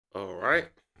right.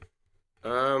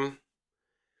 Um,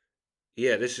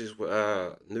 yeah, this is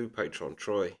new patron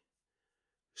Troy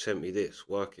sent me this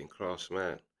working class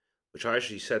man, which I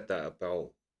actually said that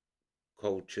about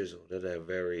Cold Chisel that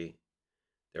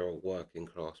they're a working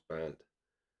class band,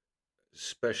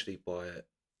 especially by a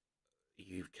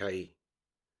UK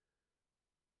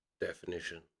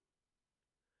definition.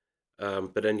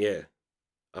 But then yeah,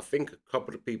 I think a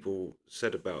couple of people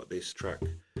said about this track,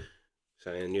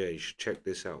 saying yeah you should check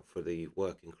this out for the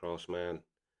working class man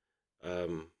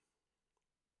um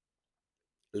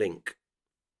link.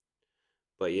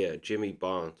 But yeah, Jimmy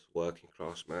Barnes, working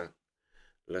class man.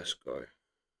 Let's go.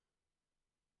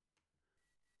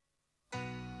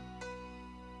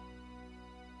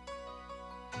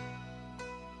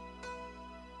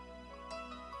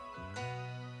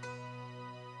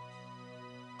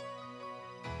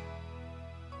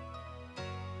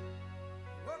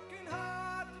 Working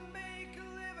hard to make a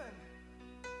living,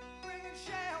 bringing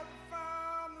shelter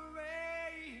from the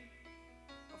rain.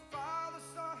 My father's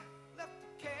son left to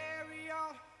carry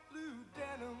on, blue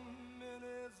denim in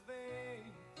his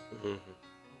veins. Mhm.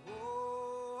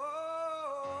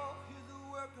 Oh, he's a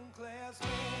working class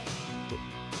man.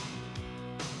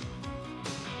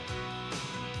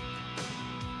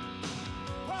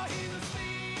 Well, he's a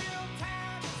steel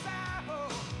town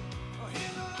disciple.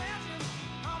 He's a legend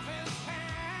of his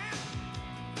time.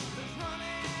 He's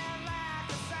running like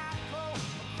a cycle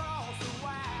across the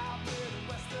wild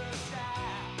Midwestern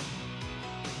sky.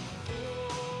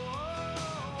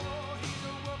 Oh, he's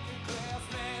a working class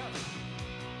man.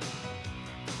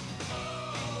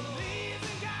 He believes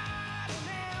in God and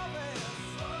Elvis.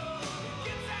 He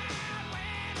gets out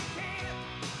when he can.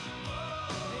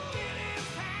 He did his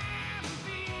time in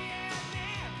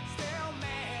Vietnam. Still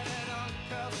mad at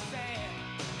Uncle Sam.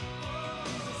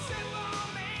 He's a simple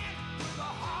man with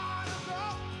a heart of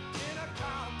gold in a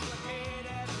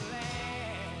complicated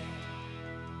land.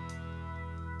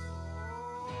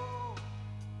 Oh,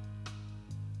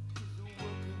 he's a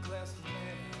working class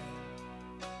man.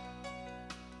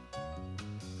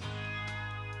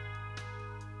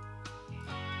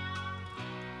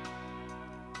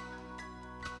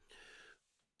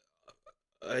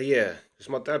 Yeah, because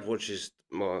my dad watches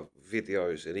my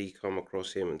videos and he come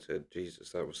across him and said,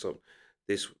 Jesus, that was some.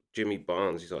 This Jimmy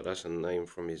Barnes, he's like, that's a name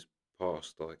from his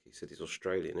past. Like, he said he's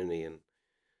Australian, isn't he? And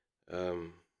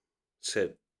um,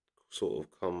 said, sort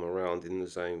of come around in the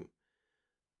same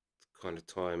kind of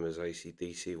time as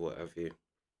ACDC, what have you.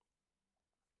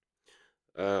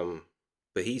 Um,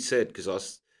 but he said,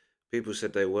 people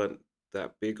said they weren't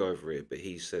that big over it, but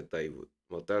he said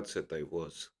my dad said they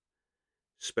was,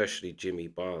 especially Jimmy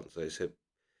Barnes. They said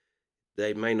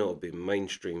they may not have been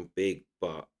mainstream big,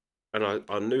 but and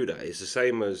I knew that it's the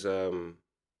same as I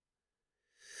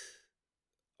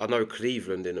know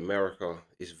Cleveland in America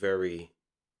is very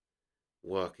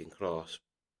working class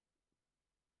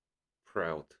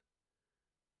proud.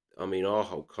 I mean our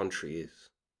whole country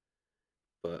is,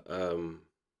 but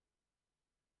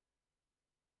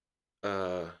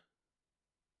uh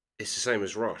it's the same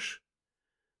as Rush.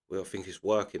 Well, I think it's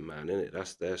Working Man, isn't it?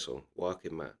 That's their song,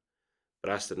 Working Man. But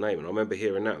that's the name. And I remember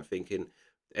hearing that and thinking,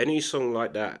 any song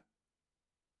like that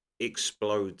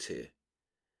explodes here.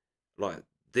 Like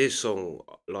this song,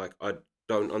 like I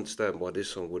don't understand why this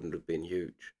song wouldn't have been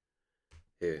huge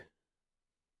here.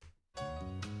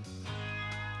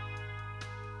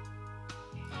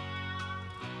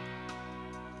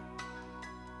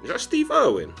 Is that Steve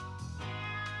Irwin?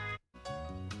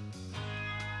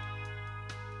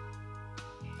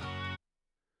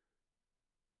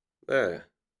 There.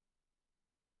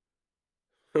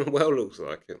 Well, looks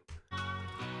like him.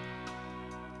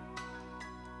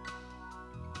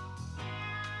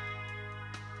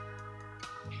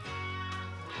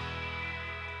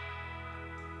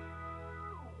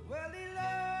 Well, he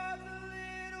loves a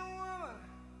little woman.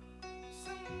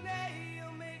 Someday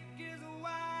he'll make his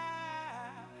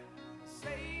wife.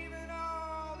 Saving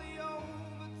all the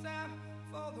overtime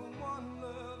for the one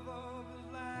love of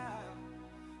his life.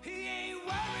 He ain't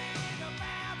worried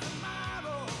about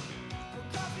tomorrow,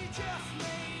 because he just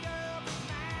made up his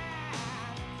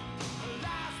mind.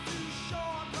 Life's too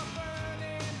short for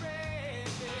burning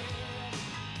bridges.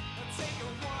 Take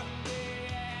it one day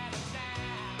at a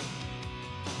time.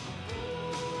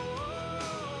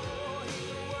 Oh,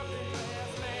 he's a working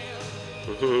class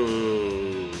man.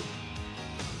 Mhm.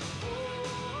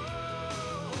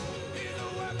 He's a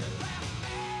working class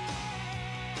man.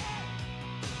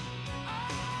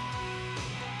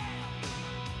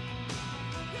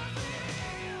 Yes,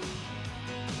 he is.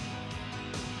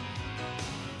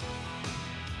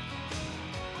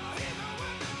 Oh, he's a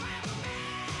working class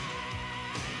man.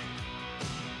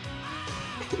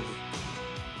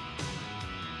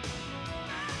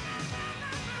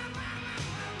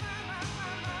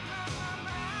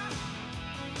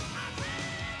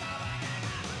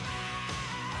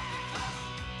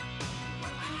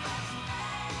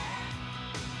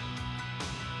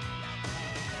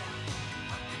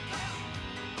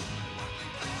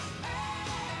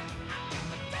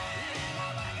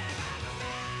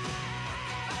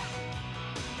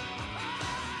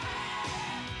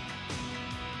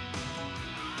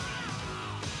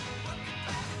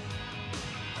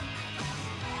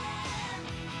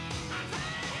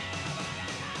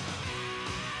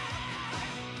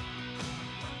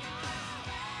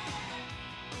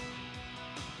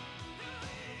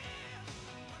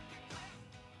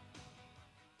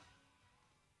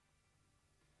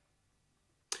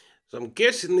 So I'm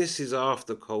guessing this is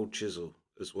after Cold Chisel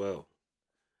as well.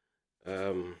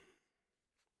 Oh,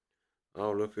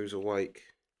 look who's awake.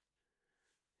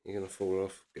 You're gonna fall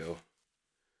off, girl.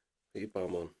 Put your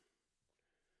bum on.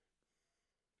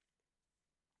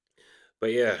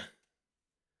 But yeah,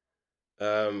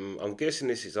 I'm guessing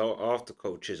this is after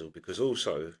Cold Chisel because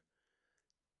also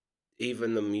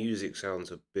even the music sounds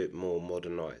a bit more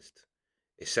modernized.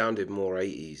 It sounded more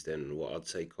 80s than what I'd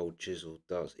say Cold Chisel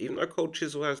does. Even though Cold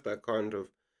Chisel has that kind of,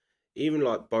 even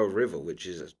like Bow River, which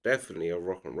is definitely a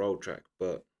rock and roll track,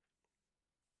 but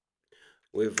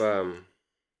with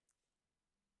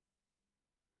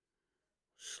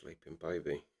Sleeping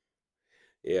Baby,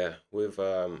 yeah, with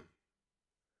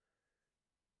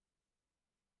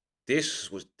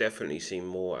this was definitely seen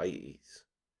more 80s.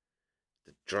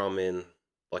 The drumming,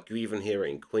 like you even hear it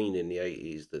in Queen in the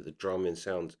 80s, that the drumming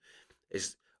sounds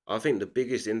is. I think the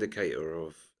biggest indicator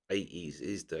of 80s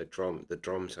is the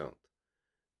drum sound,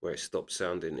 where it stops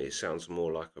sounding, it sounds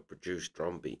more like a produced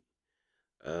drum beat.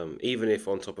 Even if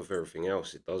on top of everything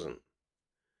else it doesn't.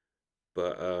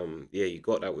 But yeah, you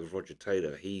got that with Roger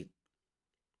Taylor. He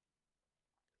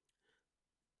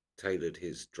tailored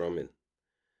his drumming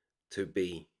to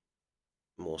be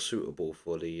more suitable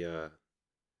for the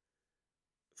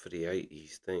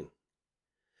 80s thing.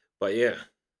 But yeah,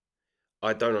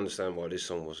 I don't understand why this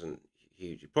song wasn't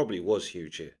huge. It probably was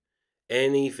huge here.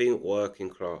 Anything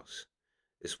working class.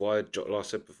 It's why, like I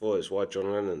said before, it's why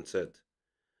John Lennon said,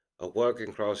 a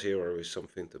working class hero is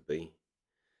something to be.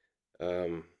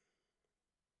 Um,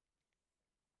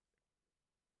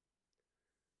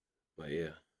 but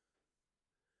yeah,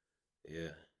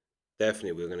 yeah,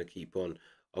 definitely we're going to keep on.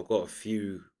 I've got a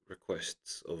few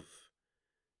requests of,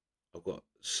 I've got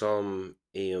some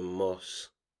Ian Moss,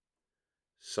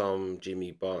 some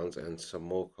Jimmy Barnes, and some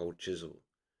more Cold Chisel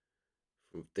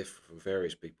from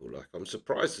various people. Like I'm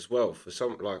surprised as well for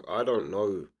some, like I don't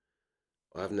know,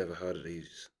 I've never heard of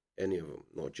these, any of them.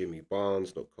 Not Jimmy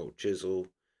Barnes, not Cold Chisel,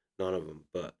 none of them.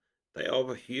 But they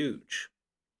are huge.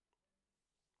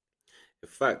 In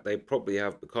fact, they probably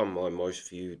have become my most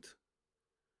viewed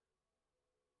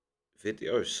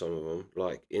videos. Some of them,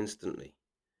 like instantly.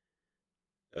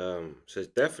 So it's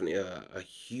definitely a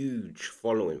huge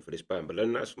following for this band. But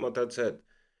then that's what my dad said.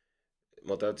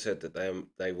 My dad said that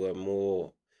they were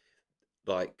more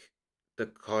like the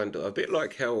kind of a bit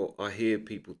like how I hear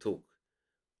people talk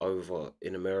over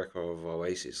in America of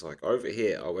Oasis. Like over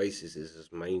here, Oasis is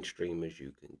as mainstream as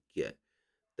you can get.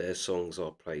 Their songs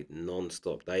are played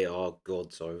non-stop. They are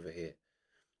gods over here.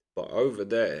 But over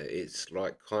there, it's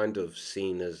like kind of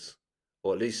seen as,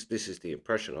 or at least this is the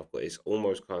impression I've got. It's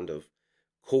almost kind of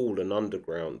cool and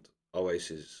underground.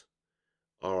 Oasis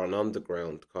are an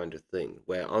underground kind of thing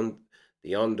where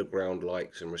the underground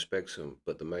likes and respects them,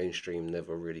 but the mainstream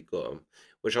never really got them.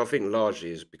 Which I think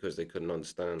largely is because they couldn't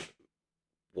understand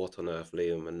what on earth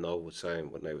Liam and Noel were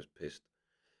saying when they was pissed,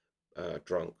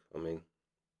 drunk. I mean,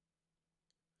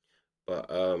 but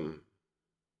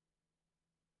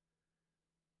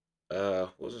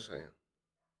what was I saying?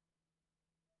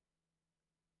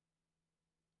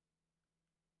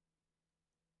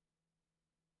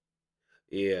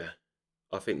 Yeah,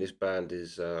 I think this band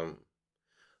is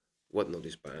what not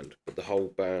this band, but the whole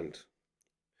band.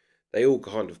 They all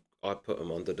kind of I put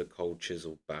them under the Cold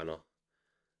Chisel banner,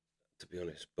 to be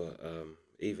honest. But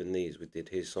even these, we did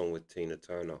his song with Tina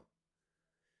Turner.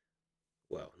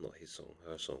 Well, not his song,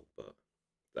 her song, but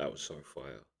that was so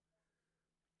fire.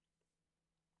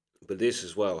 But this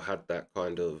as well had that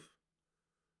kind of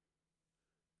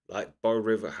like Bow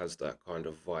River has that kind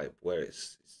of vibe where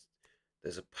it's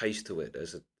there's a pace to it.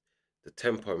 There's a the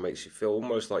tempo makes you feel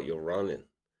almost like you're running.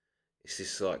 It's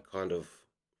this like kind of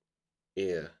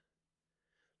yeah,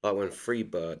 like when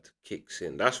Freebird kicks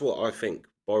in. That's what I think.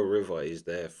 Bow River is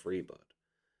their Freebird.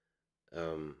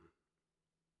 Um,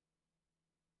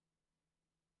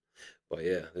 but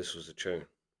yeah, this was a tune.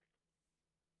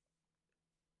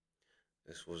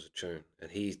 This was a tune, and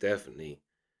he's definitely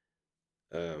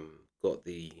got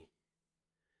the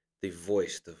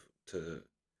voice to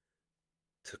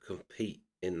to compete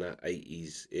in that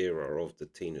 80s era of the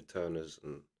Tina Turners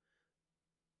and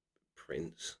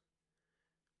Prince.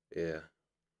 Yeah.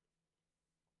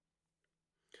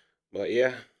 But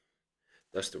yeah,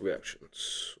 that's the reaction.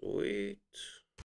 Sweet.